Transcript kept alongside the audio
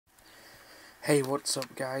Hey, what's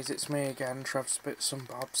up guys, it's me again, Trev Spits and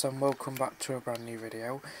Bobs, and welcome back to a brand new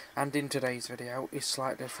video. And in today's video is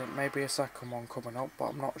slightly different, maybe a second one coming up, but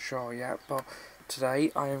I'm not sure yet. But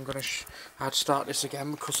today I am going to I had to start this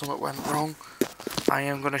again because something went wrong. I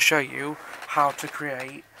am going to show you how to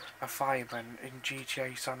create a fireman in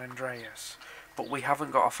GTA San Andreas. But we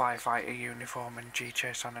haven't got a firefighter uniform in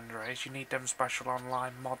GTA San Andreas. You need them special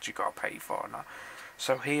online mods you got to pay for now.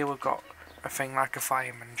 So here we've got a thing like a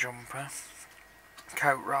fireman jumper.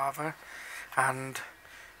 Coat rather, and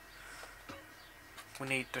we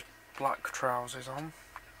need the black trousers on,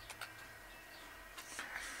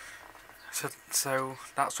 so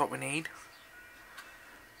that's what we need.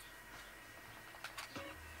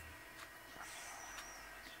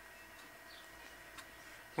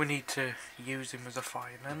 We need to use him as a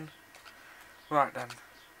fireman. Right then,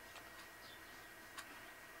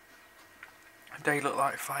 they look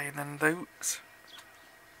like fireman boots.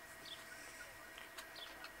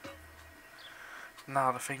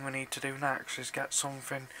 Now the thing we need to do next is get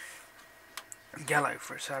something yellow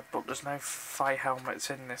for his head, but there's no fire helmets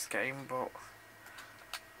in this game, but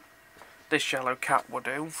this yellow cap will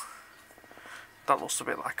do. That looks a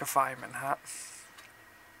bit like a fireman hat,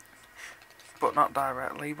 but not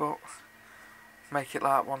directly, but make it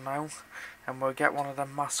like one now. And we'll get one of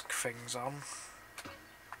them mask things on.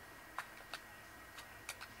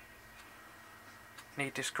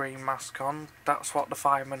 Need this green mask on. That's what the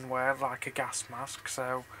firemen wear, like a gas mask.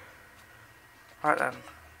 So right then,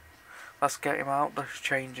 let's get him out the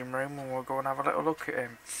changing room and we'll go and have a little look at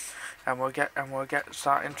him. And we'll get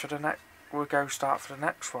starting to the next. We'll go start for the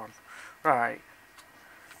next one. Right.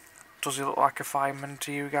 Does he look like a fireman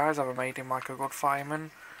to you guys? Have I made him like a good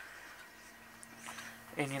fireman?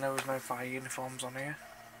 And you know there's no fire uniforms on here,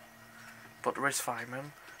 but there is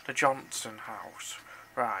firemen. The Johnson house.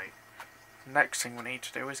 Right. Next thing we need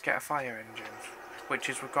to do is get a fire engine, which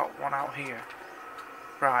is we've got one out here.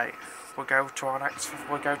 Right, we'll go to our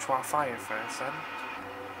fire first then.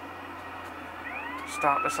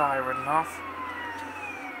 Start the siren off.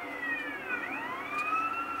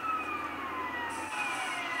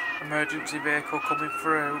 Emergency vehicle coming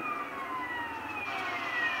through.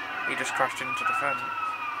 He just crashed into the fence.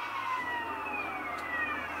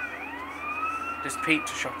 This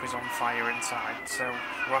pizza shop is on fire inside, so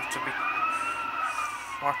we'll have to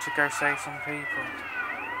go save some people.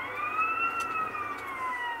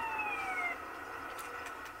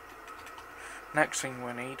 Next thing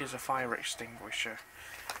we need is a fire extinguisher.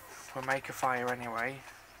 We'll make a fire anyway.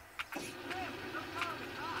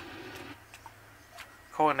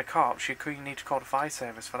 Calling the cops, you need to call the fire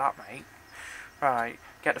service for that, mate. Right,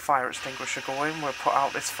 get the fire extinguisher going. We'll put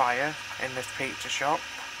out this fire in this pizza shop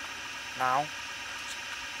now.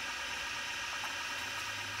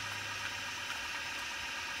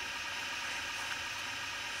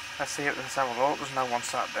 Let's have a look. There's no one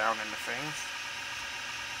sat down in the thing.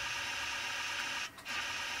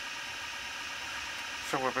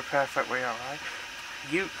 So we'll be perfectly alright.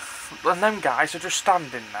 And them guys are just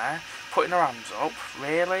standing there, putting their hands up.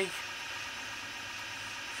 Really?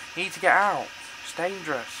 You need to get out. It's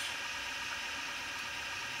dangerous.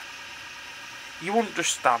 You wouldn't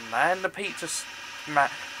just stand there, and the pizza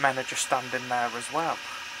men are just standing there as well.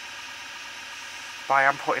 But I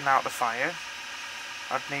am putting out the fire.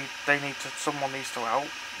 Someone needs to help.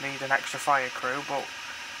 Need an extra fire crew, but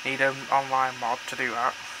need an online mod to do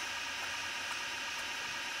that.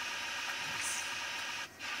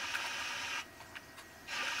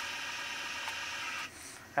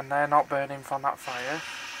 And they're not burning from that fire.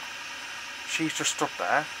 She's just stood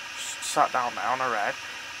there, sat down there on her head,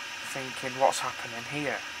 thinking, what's happening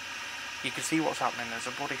here? You can see what's happening, there's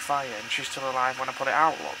a bloody fire, and she's still alive when I put it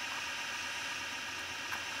out, look.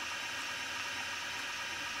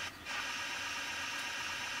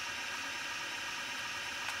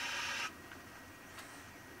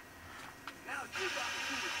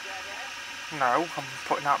 No, I'm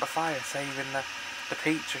putting out the fire, saving the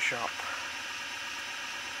pizza shop.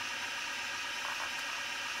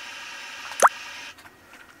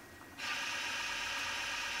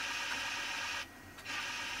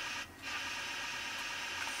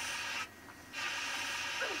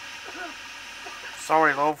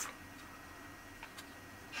 Sorry, love.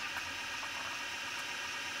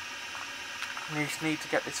 We just need to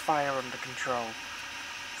get this fire under control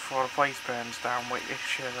before the place burns down, which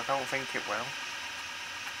I don't think it will.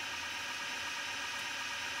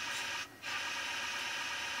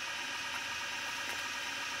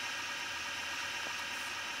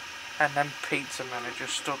 And then pizza men are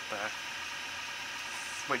just stood there,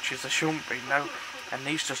 which is a shouldn't be, no. And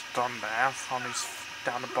he's just done there on his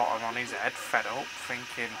down the bottom on his head, fed up,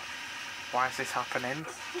 thinking, Why is this happening?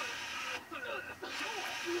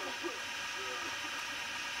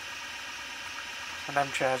 And them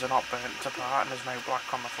chairs are not burnt apart and there's no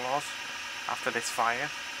black on the floors after this fire.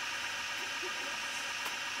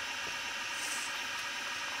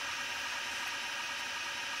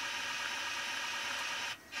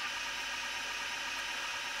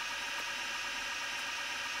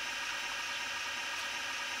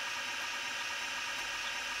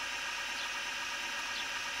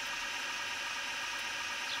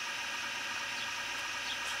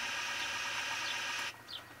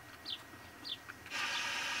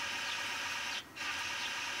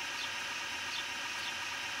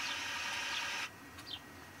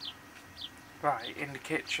 Right, in the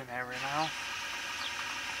kitchen area now.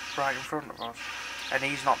 Right in front of us. And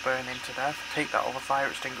he's not burning to death. Take that other fire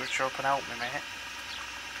extinguisher up and help me, mate.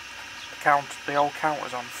 The whole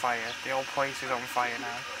counter's on fire. The whole place is on fire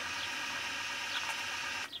now.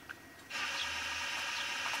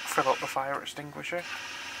 Fill up the fire extinguisher.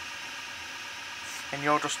 And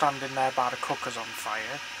you're just standing there by the cooker's on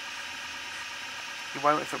fire. You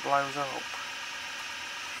won't if it blows up.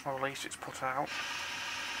 Or at least it's put out.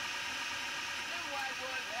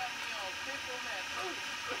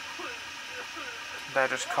 They're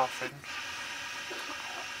just coughing.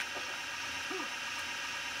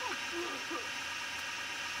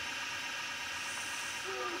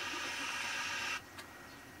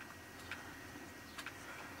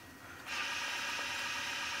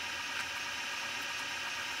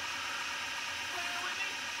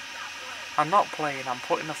 I'm not playing, I'm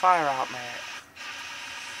putting the fire out, mate.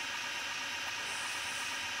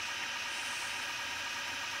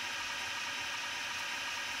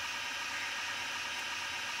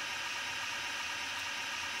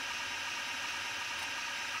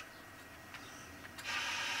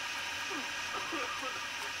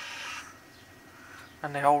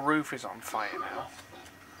 And the whole roof is on fire now.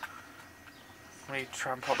 We need to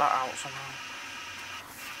try and put that out somehow.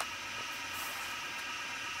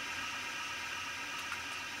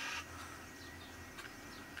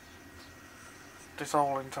 This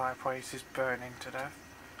whole entire place is burning to death.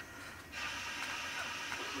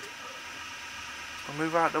 We'll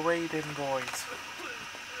move out the way then, boys.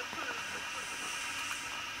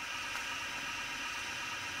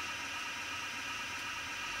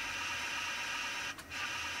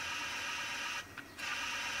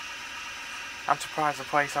 I'm surprised the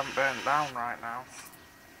place hasn't burnt down right now.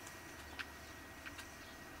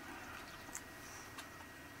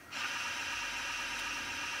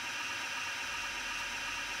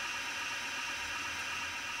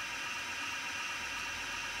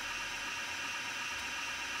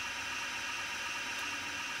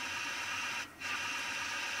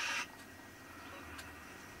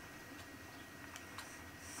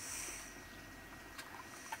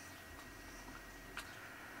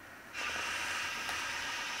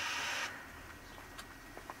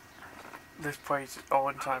 This place, all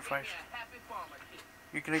entire place.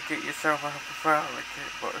 You're gonna get yourself a happy farmer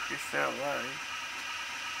kit, but if you're still alive.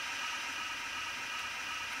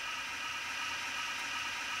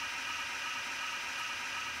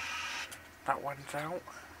 That one's out.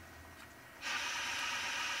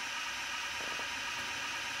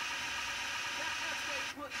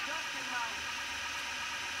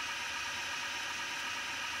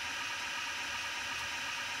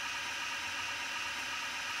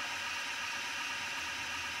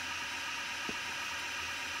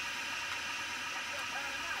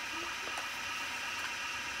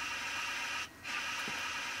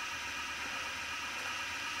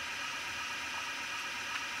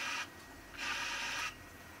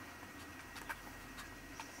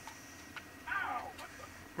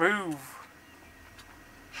 Move!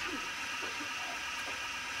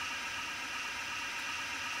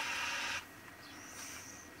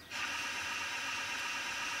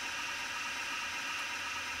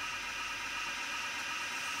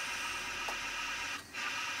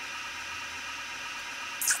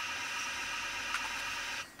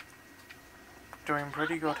 Doing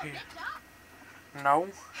pretty good here. No,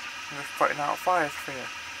 I'm just putting out fires for you.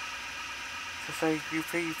 To save you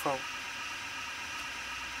people.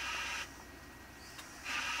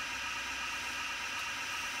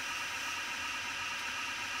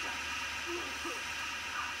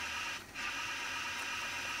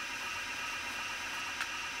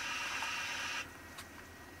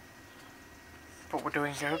 But we're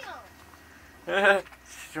doing good.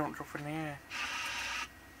 She jumped up in the air.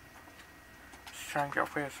 Let's try and get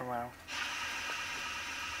up here somehow.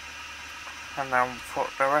 And then put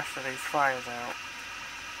the rest of these fires out.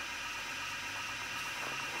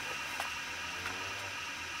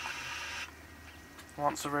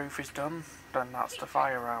 Once the roof is done, then that's the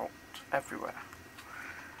fire out everywhere.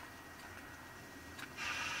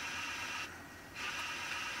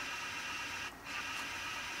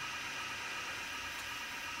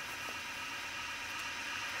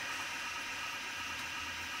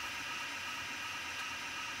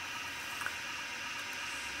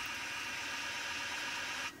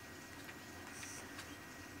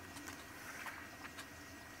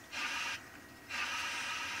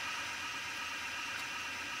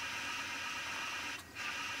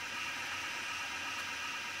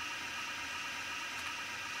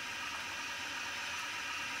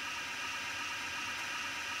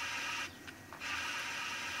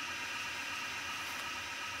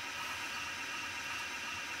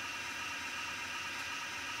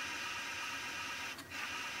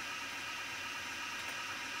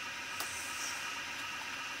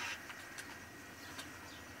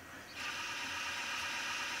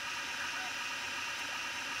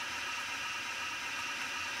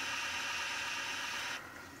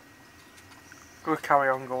 We'll carry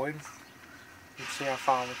on going and see how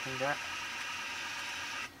far we can get.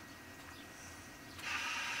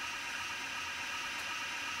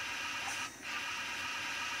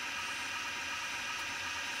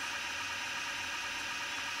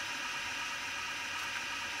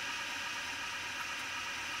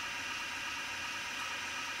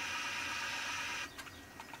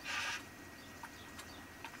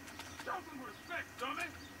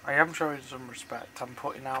 I am showing some respect. I'm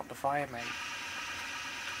putting out the fireman.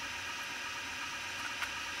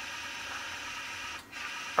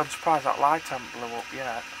 I'm surprised that light hasn't blew up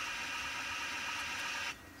yet.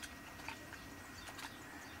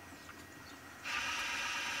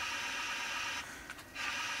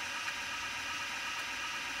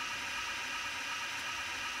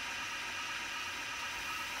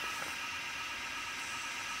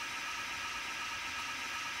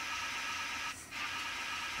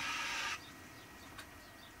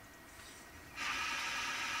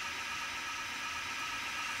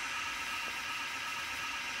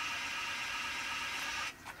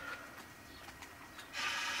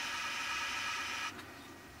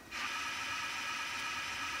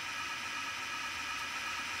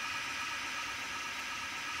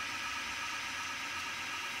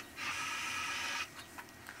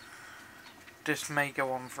 This may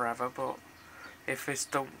go on forever, but if this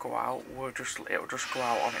don't go out, it'll just go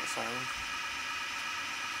out on its own.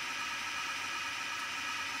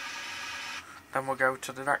 Then we'll go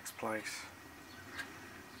to the next place.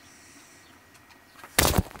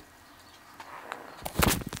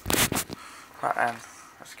 Right then,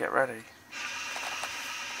 let's get ready.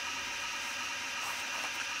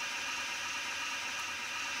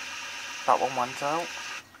 That one went out.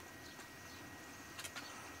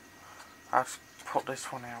 I've put this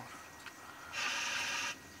one out.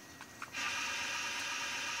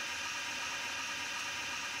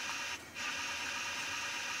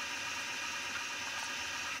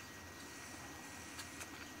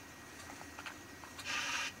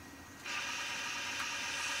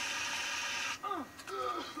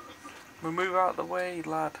 We'll move out of the way,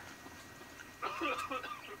 lad.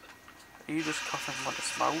 Are you just coughing with the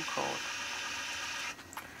smoke or?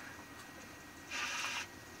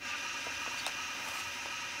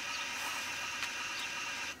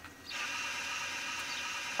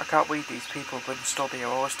 I can't believe these people have been stood here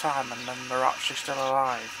all this time and then they're actually still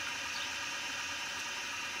alive.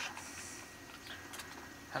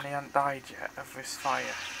 And they haven't died yet of this fire.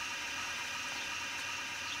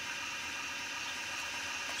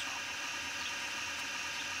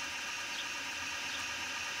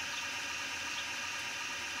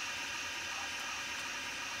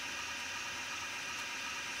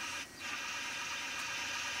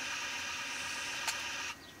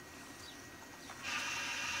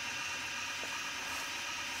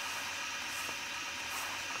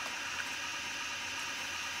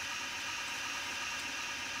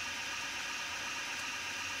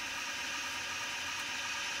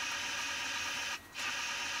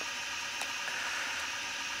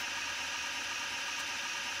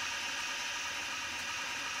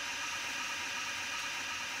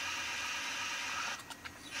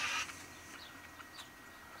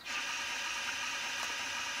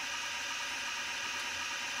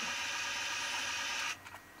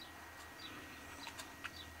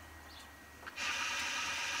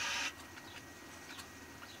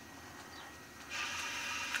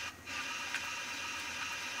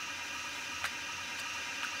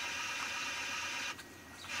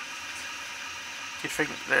 You'd think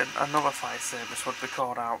that another fire service would be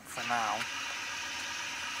called out for now.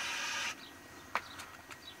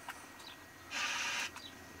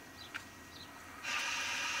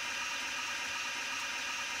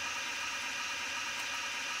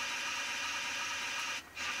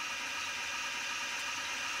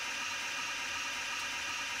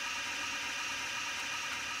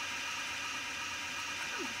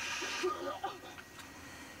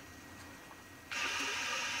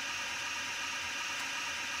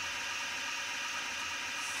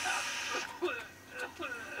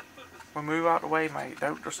 Well, move out of the way, mate.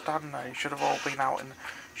 Don't just stand there. You should have all been out and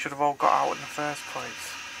should have all got out in the first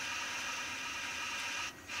place.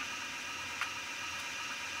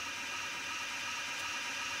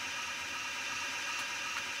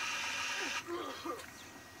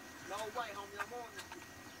 No way, homie, I'm on this.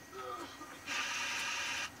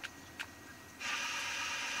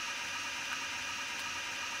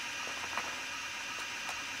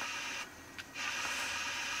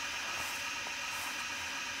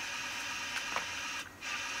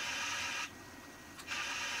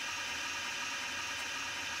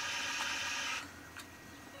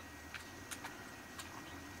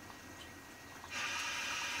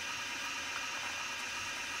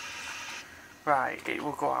 Right, it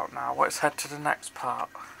will go out now. Let's head to the next part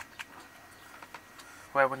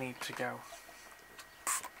where we need to go.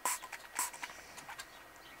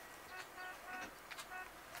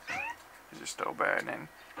 Is it still burning?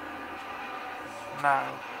 No.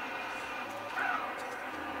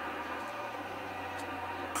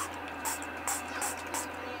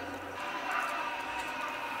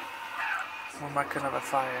 We'll make another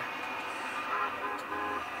fire.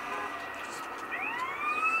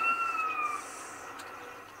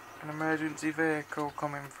 An emergency vehicle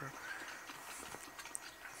coming through.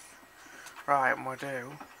 Right, and we'll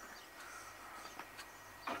do.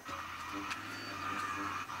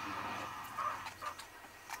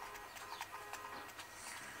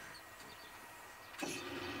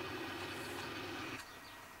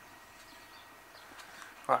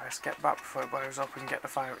 Right, let's get back before it blows up and get the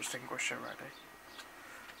fire extinguisher ready.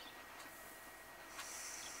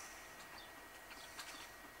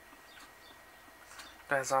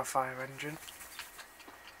 There's our fire engine.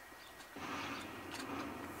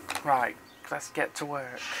 Right, let's get to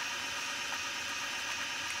work.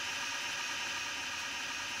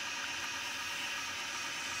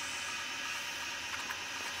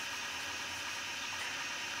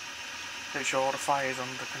 Make sure all the fire's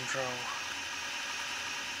under control.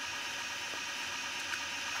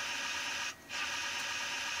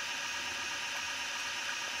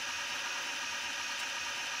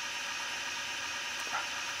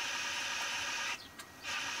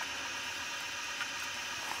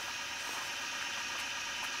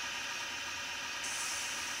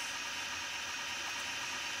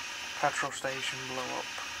 Petrol station blew up.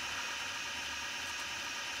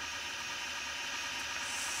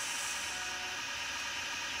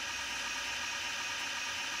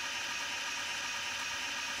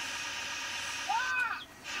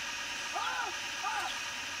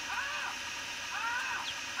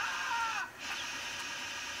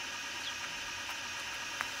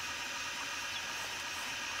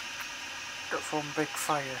 That's one big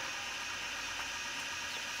fire.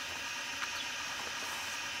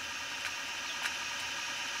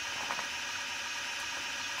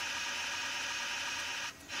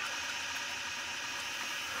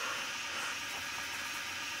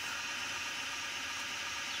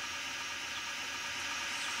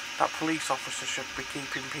 That police officer should be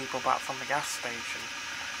keeping people back from the gas station.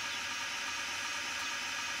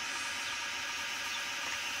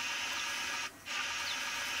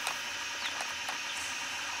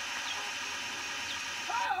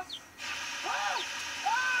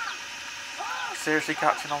 Seriously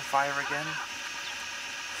catching on fire again?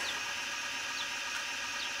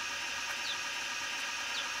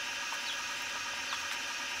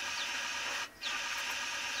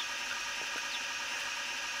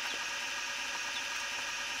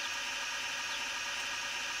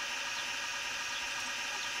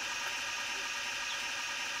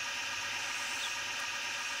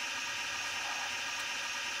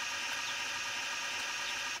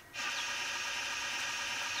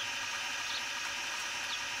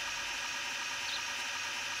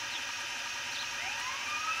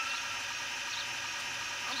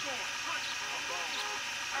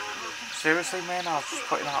 Seriously, man, I was just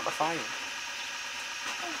putting out the fire.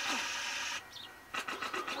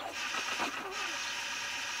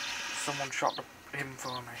 Someone shot him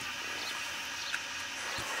for me.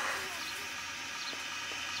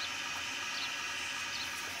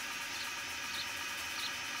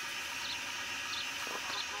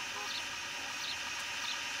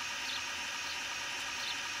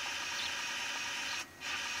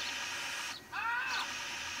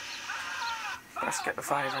 Let's get the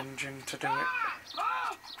fire engine to do it.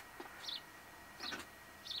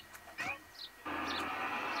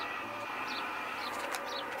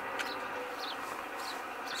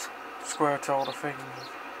 Squirt all the things.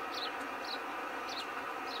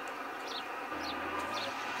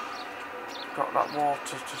 Got that water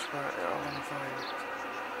to squirt it all on the fire.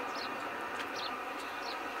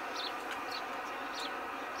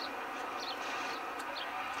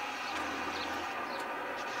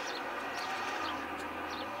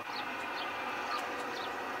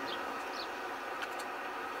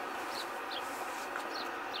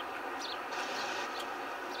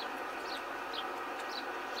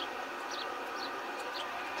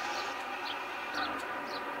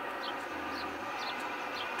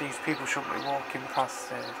 These people shouldn't be walking past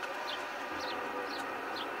here.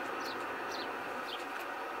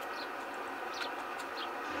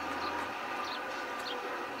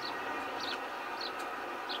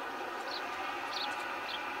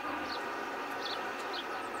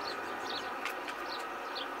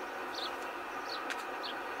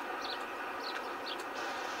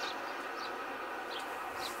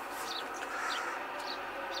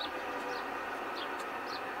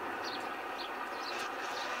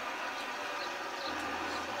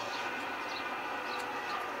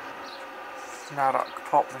 Now that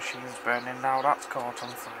pop machine's burning, now that's caught on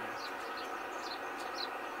fire.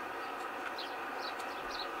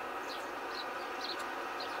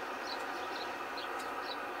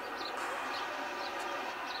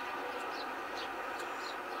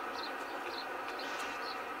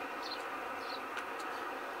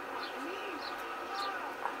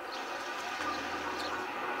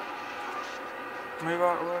 Move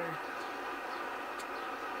out of the way.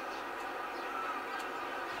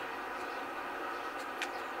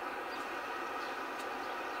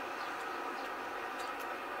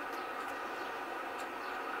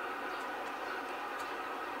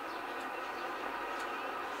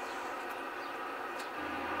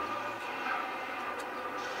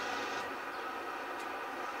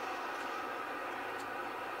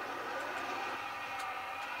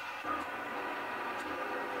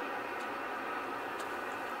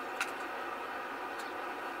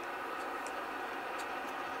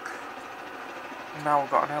 Now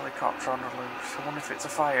we've got an helicopter on the loose. I wonder if it's a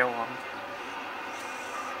fire one.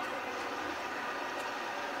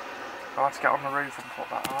 I'll have to get on the roof and put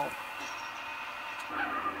that out.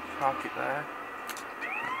 Park it there.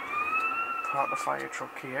 Park the fire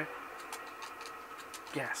truck here.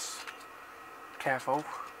 Yes. Careful.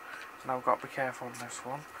 Now we've got to be careful on this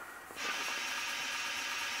one.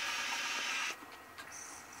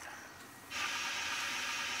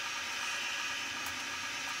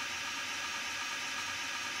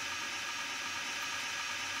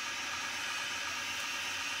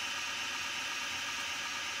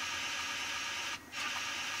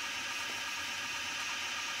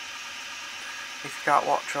 If you can't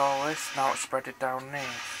watch all this, now it's spread it down there.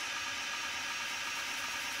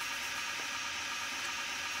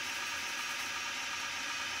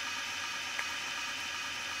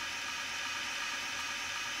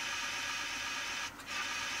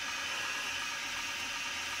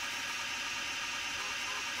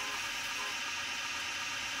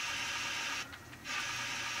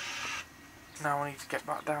 Now we need to get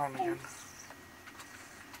back down again.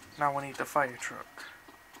 Now we need the fire truck.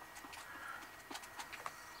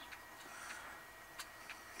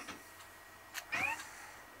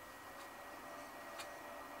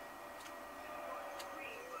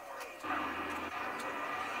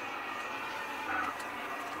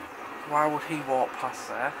 Why would he walk past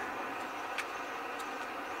there?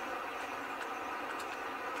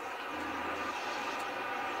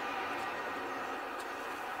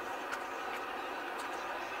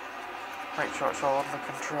 Make sure it's all under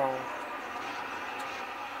control.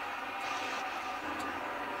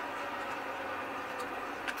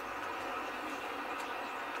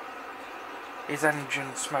 His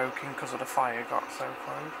engine's smoking because of the fire got so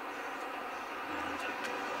close.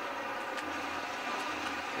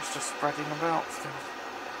 It's just spreading about still.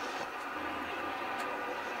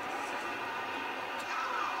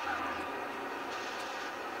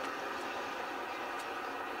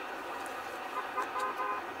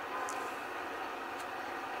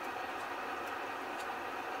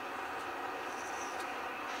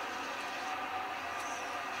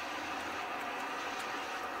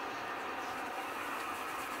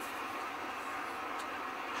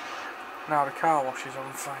 Now the car wash is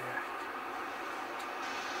on fire.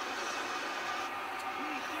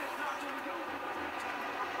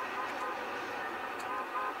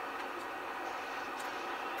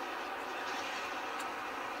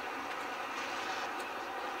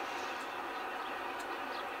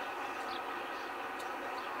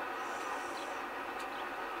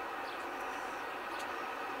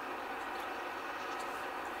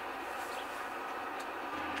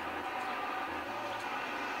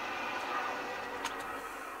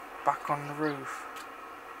 Back on the roof.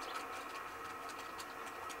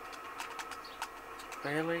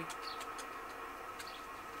 Really?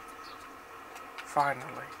 Finally.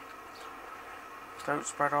 Don't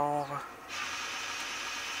spread all over.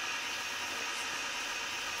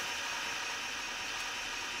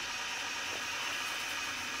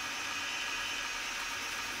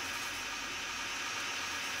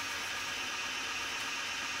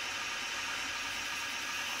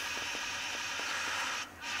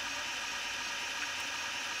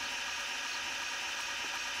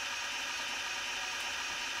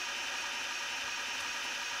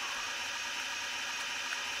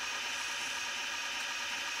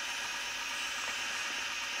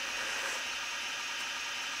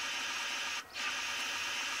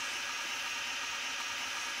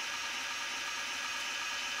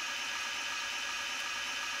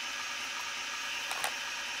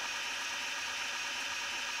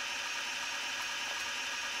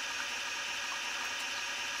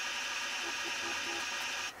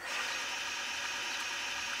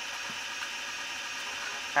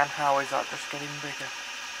 And how is that just getting bigger?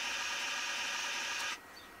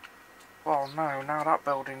 Well, no, now that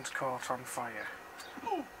building's caught on fire.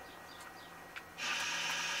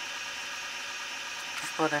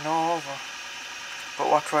 Spreading all over. But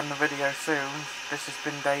watch when the video soon. This has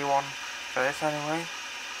been day one for this anyway.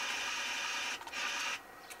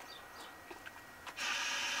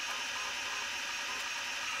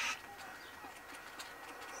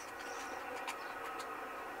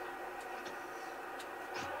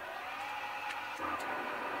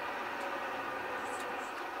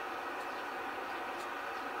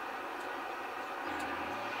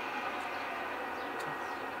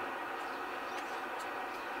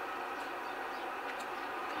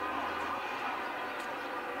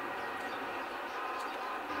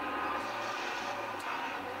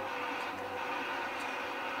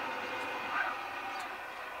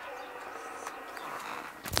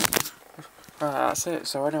 That's it.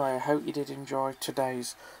 So anyway, I hope you did enjoy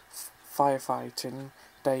today's firefighting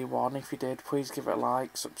day one. If you did, please give it a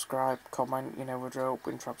like, subscribe, comment. You know we're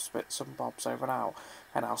hoping to have spit some bobs over now.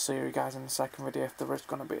 And I'll see you guys in the second video if there is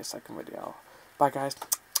going to be a second video. Bye guys.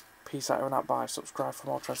 Peace out and out. Bye. Subscribe for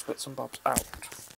more Trev Spits and Bobs. Out.